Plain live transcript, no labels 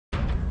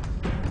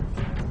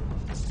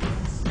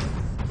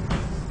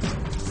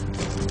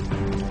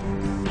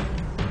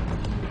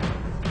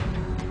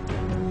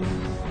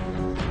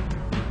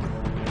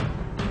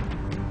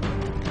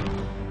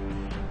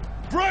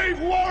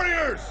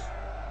warriors!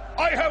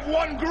 I have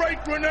won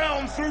great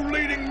renown through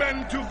leading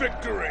men to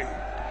victory.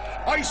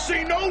 I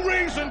see no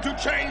reason to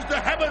change the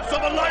habits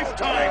of a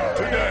lifetime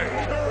today.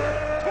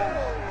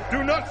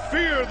 Do not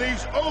fear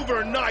these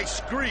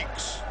over-nice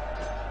Greeks.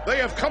 They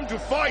have come to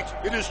fight,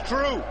 it is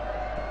true,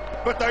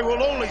 but they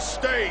will only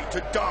stay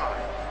to die.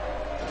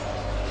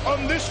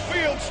 On this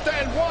field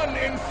stand 1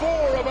 in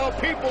 4 of our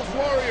people's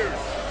warriors.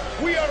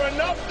 We are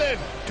enough then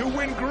to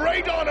win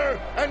great honor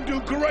and do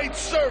great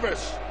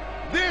service.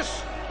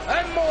 This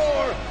and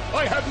more,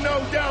 I have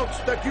no doubts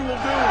that you will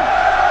do.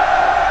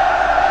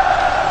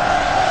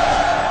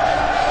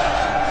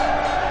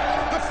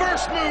 The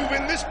first move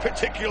in this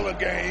particular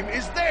game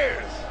is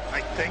theirs,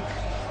 I think.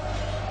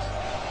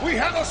 We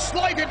have a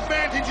slight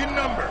advantage in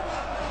numbers,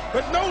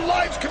 but no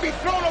lives can be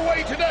thrown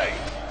away today.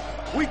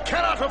 We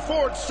cannot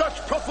afford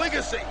such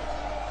profligacy.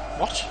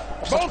 What?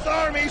 Both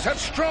armies have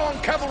strong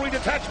cavalry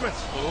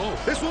detachments. Oh.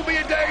 This will be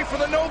a day for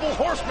the noble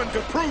horsemen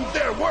to prove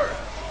their worth.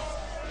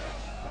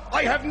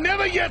 I have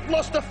never yet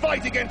lost a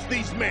fight against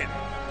these men.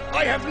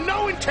 I have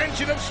no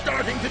intention of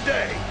starting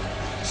today.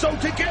 So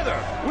together,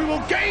 we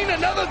will gain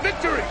another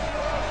victory.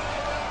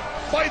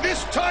 By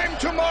this time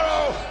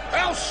tomorrow,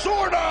 our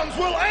sword arms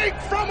will ache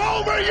from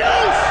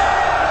overuse!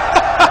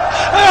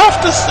 I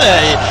have to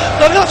say,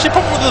 that is actually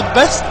probably one of the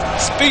best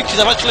speeches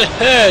I've actually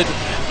heard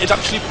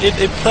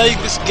in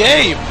playing this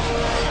game.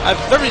 I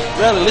very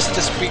rarely listen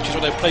to speeches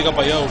when I'm playing on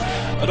my own.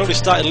 I'd only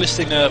started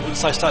listening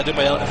once I started doing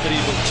my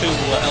Medieval 2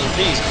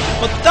 LPs.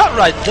 But that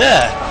right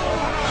there,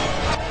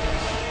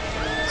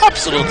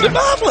 absolutely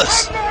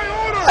marvellous.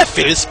 I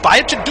feel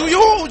inspired to do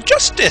you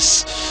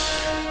justice.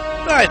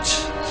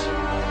 Right.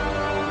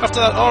 After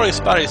that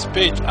awe-inspiring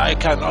speech, I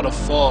cannot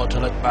afford to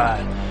let my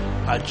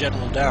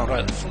general down.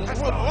 Right. From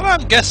what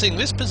I'm guessing,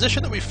 this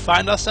position that we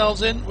find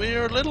ourselves in,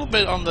 we're a little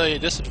bit on the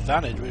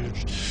disadvantage. We're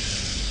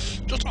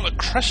just on the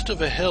crest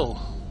of a hill.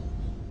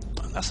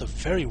 And that's a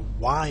very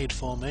wide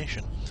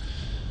formation.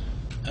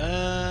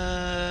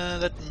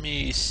 Let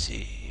me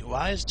see.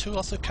 Why is 2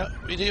 lots of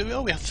cavalry?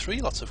 Oh, we have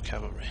 3 lots of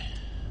cavalry.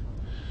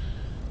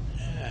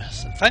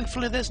 Yes, and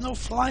thankfully there's no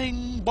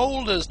flying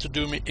boulders to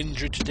do me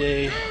injury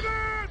today.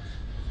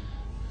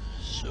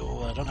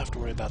 So I don't have to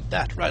worry about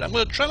that. Right, I'm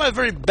going to try my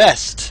very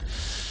best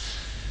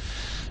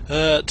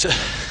to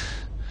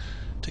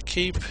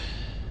keep...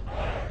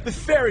 The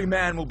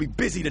ferryman will be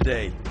busy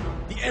today.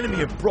 The enemy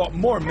have brought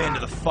more men to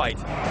the fight.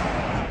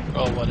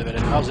 Oh, wait a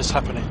minute. How's this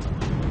happening?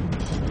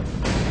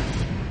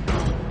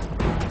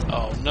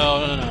 Oh,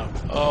 no.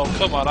 Oh,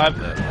 come on. Run.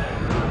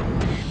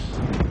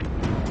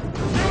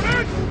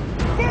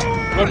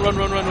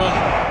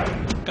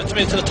 Get to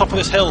me to the top of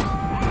this hill.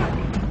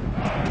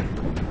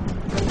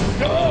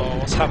 Oh,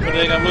 what's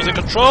happening? I'm losing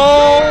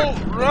control!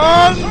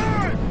 Run!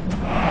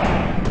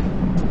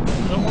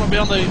 I don't want to be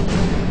on the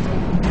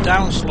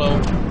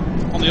downslope.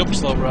 On the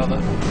upslope,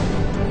 rather.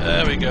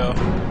 There we go.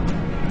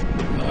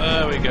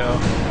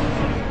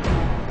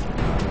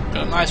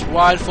 Got a nice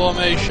wide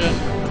formation.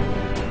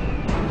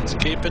 Let's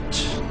keep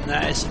it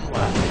nice and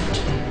wide.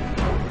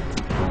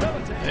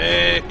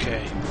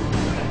 Okay.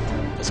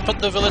 Let's put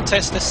the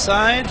villetes this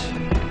side.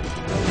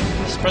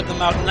 Spread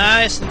them out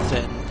nice and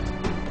thin.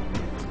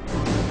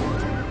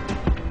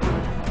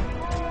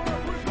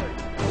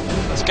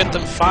 Let's get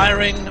them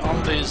firing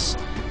on these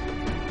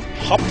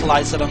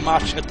hoplites that are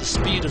marching at the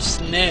speed of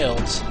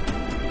snails.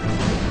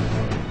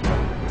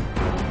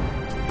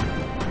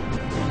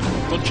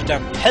 Bunch of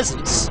damn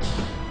peasants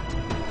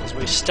as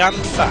we stand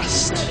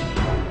fast.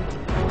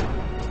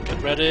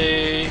 Get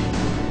ready.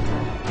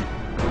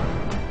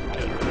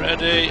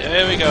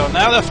 There we go.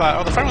 Now they're firing.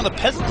 Oh, they're firing on the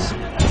peasants.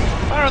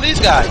 Fire on these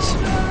guys.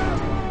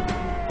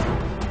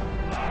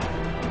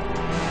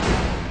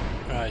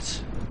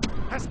 Right.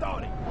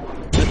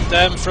 Get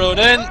them thrown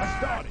in.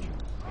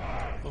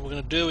 What we're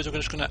going to do is we're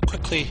just going to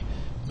quickly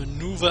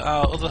maneuver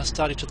our other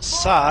hastati to the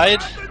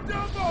side.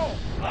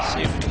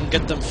 See if we can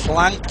get them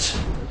flanked.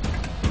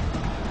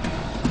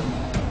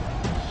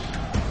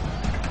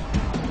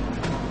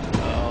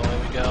 Oh, there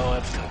we go.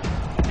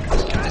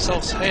 Let's get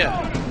ourselves here.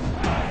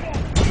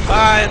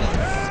 Fine.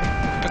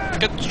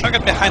 Try to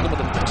get behind them a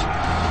little bit.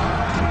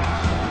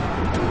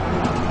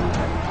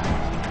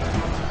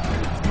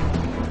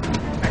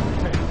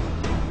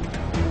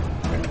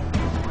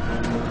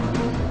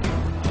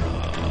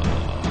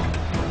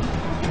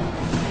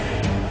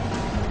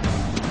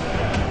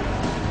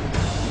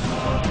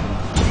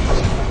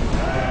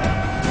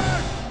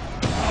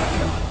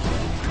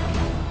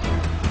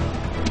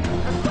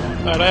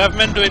 Right, I have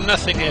men doing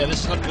nothing here.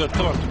 This is not good.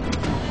 Come on.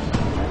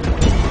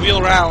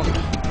 Wheel round.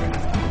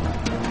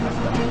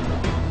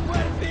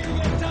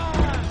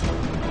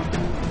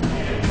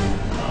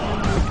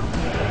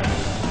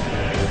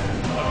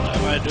 What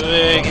am I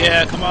doing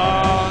here? Come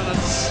on.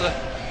 Let's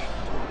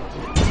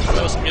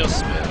throw some your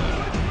spear.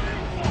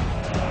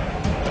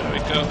 There we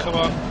go. Come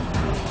on.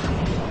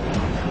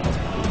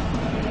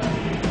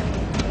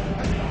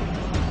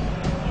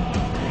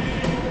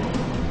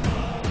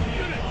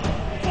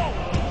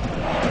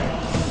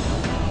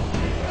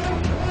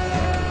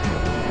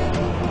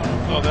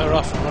 Oh, they're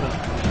off and running.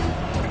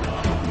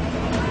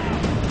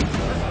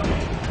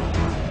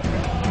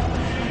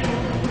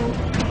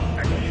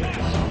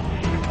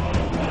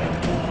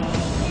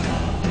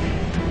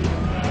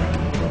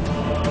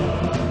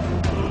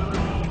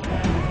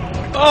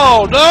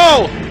 Oh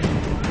no!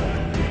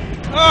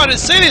 Oh, I didn't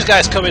see these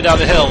guys coming down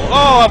the hill.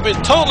 Oh, I've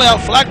been totally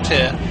outflanked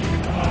here.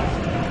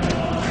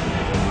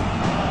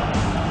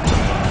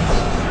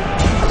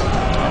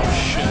 Oh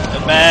shit, the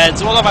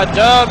meds, what have I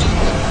done?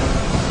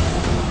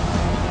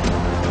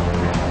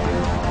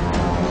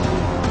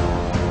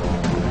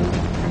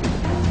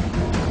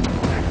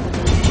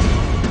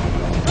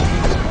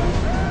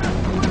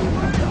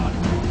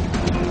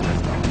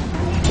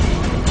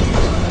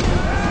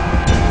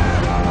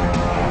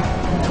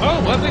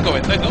 Oh, where are they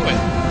going? They're going.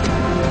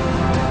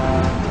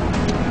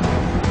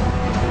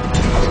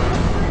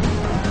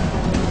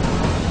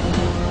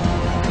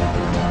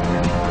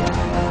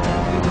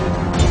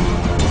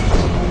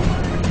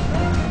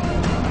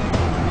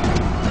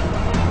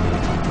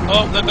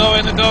 Oh, they're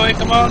going,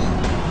 come on!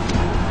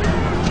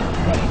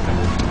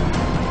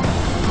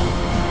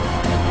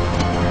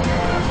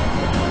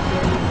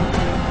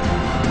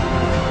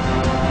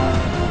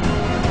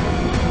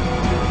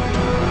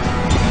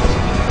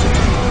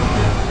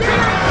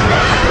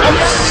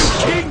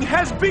 King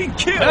has been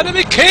killed!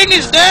 Enemy king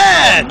is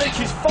dead! Make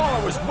his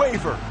followers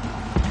waver!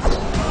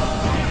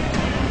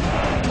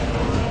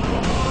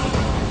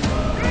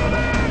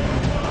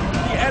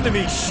 The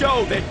enemy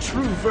show their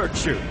true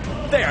virtue.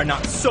 They are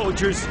not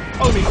soldiers,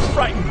 only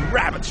frightened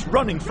rabbits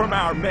running from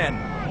our men.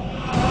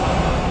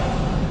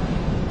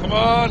 Come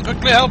on,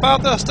 quickly help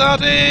out the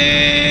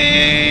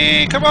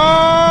study! Come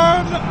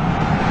on!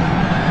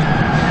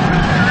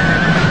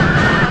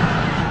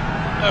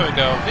 There we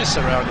go, he's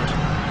surrounded.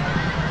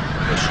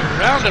 You're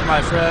surrounded,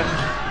 my friend.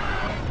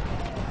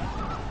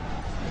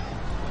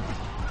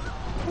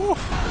 Whew.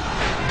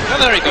 Oh,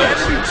 there he The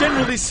goes. enemy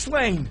general is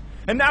slain,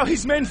 and now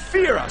his men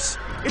fear us.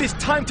 It is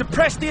time to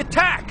press the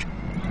attack.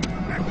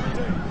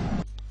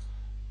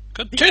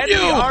 The Continue!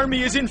 enemy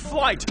army is in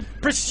flight.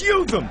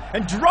 Pursue them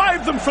and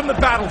drive them from the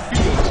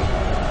battlefield.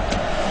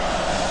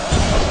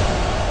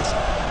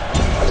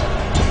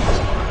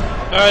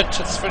 Alright,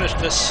 let's finish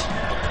this.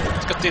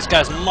 Let's get these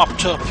guys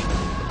mopped up.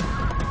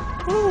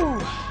 Woo!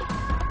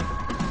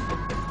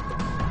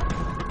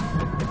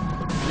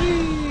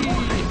 Whee!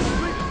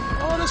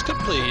 All is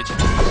complete.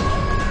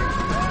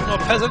 More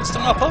peasants to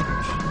mop up.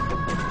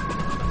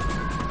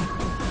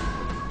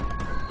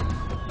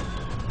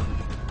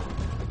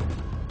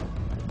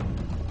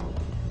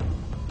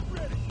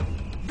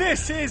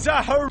 This is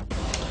a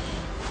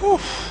Whew.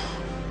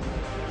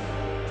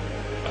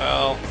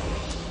 Well,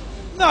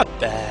 not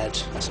bad,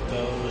 I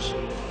suppose.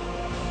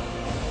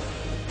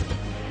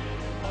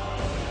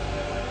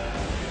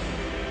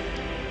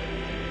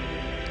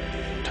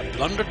 To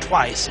blunder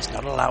twice is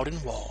not allowed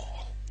in war.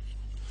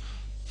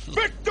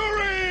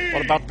 Victory!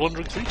 What about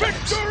blundering 3 times?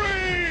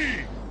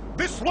 Victory!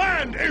 This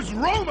land is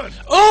Roman!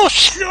 Oh,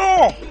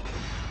 sure!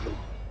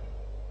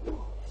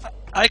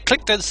 I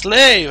clicked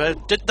enslave.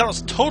 That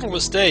was a total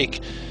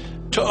mistake.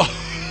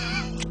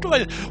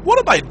 What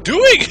am I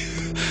doing?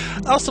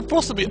 I was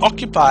supposed to be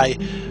occupy.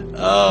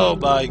 Oh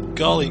my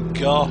golly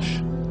gosh.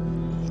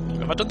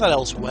 Have I done that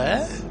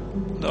elsewhere?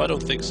 No, I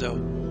don't think so.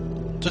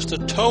 Just a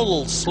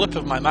total slip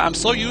of my mind. I'm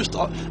so used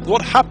to...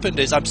 What happened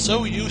is I'm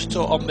so used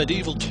to, on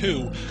Medieval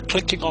 2,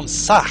 clicking on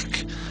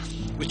sack,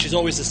 which is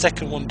always the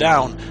second one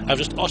down. I've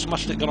just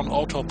automatically gone on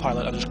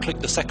autopilot and just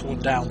clicked the second one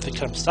down,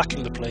 thinking I'm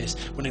sacking the place,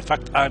 when in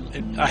fact I'm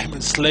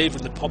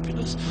enslaving the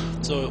populace.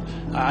 So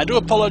I do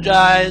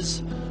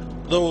apologise,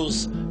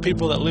 those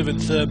people that live in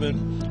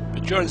Thurman,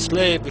 but you're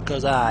enslaved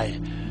because I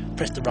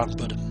pressed the wrong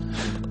button.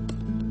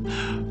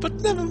 But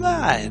never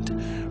mind.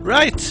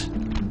 Right.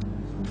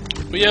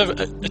 We have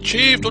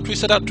achieved what we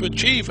set out to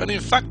achieve, and in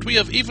fact we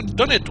have even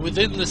done it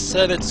within the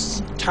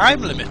Senate's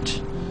time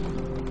limit,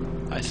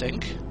 I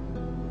think.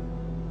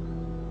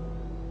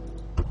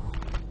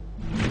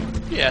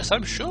 Yes,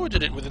 I'm sure we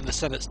did it within the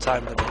Senate's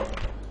time limit.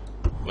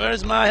 Where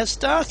is my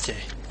Hastati?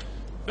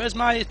 Where's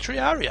my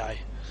Triarii?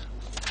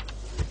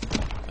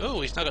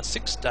 Oh, he's now got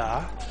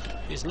 6-star.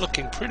 He's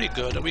looking pretty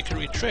good, and we can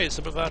retrain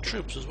some of our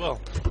troops as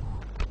well.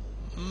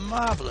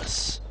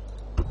 Marvellous.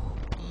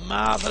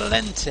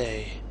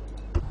 Marvelente.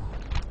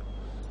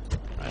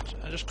 Right,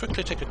 I'll just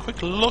quickly take a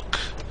quick look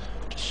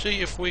to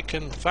see if we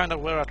can find out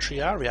where our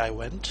Triarii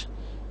went.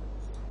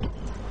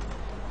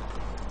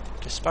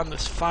 Disband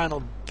this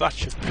final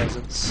batch of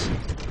peasants.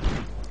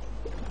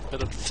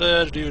 Got a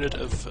 3rd unit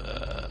of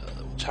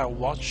Town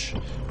Watch.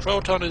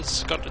 Croton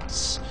has got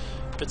its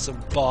bits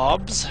and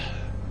bobs.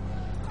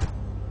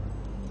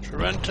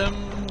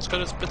 Tarentum's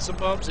got its bits and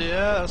bobs.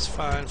 Yeah, that's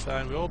fine,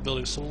 fine. We're all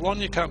building.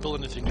 Solonia can't build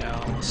anything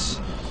else.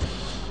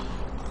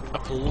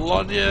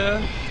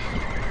 Apollonia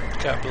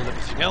can't build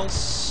anything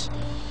else.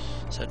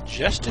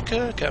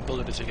 Sergestica can't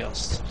build anything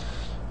else.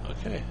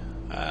 Okay.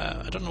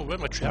 I don't know where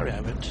my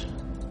Triarii went.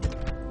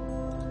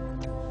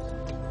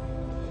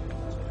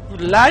 You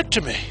lied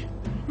to me.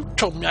 You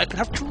told me I could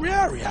have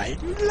Triarii.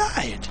 You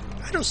lied.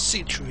 I don't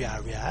see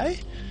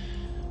Triarii.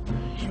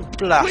 You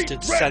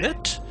blasted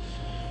Senate.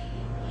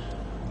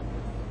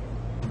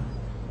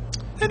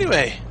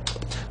 Anyway,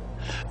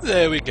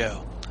 there we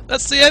go.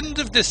 That's the end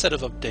of this set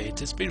of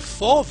updates. It's been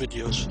 4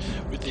 videos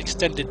with the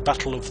extended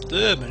Battle of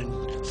Thurman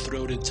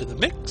thrown into the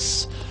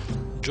mix.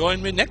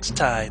 Join me next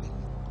time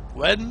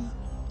when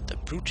the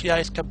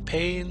Brutii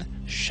campaign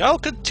shall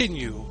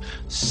continue.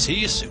 See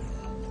you soon.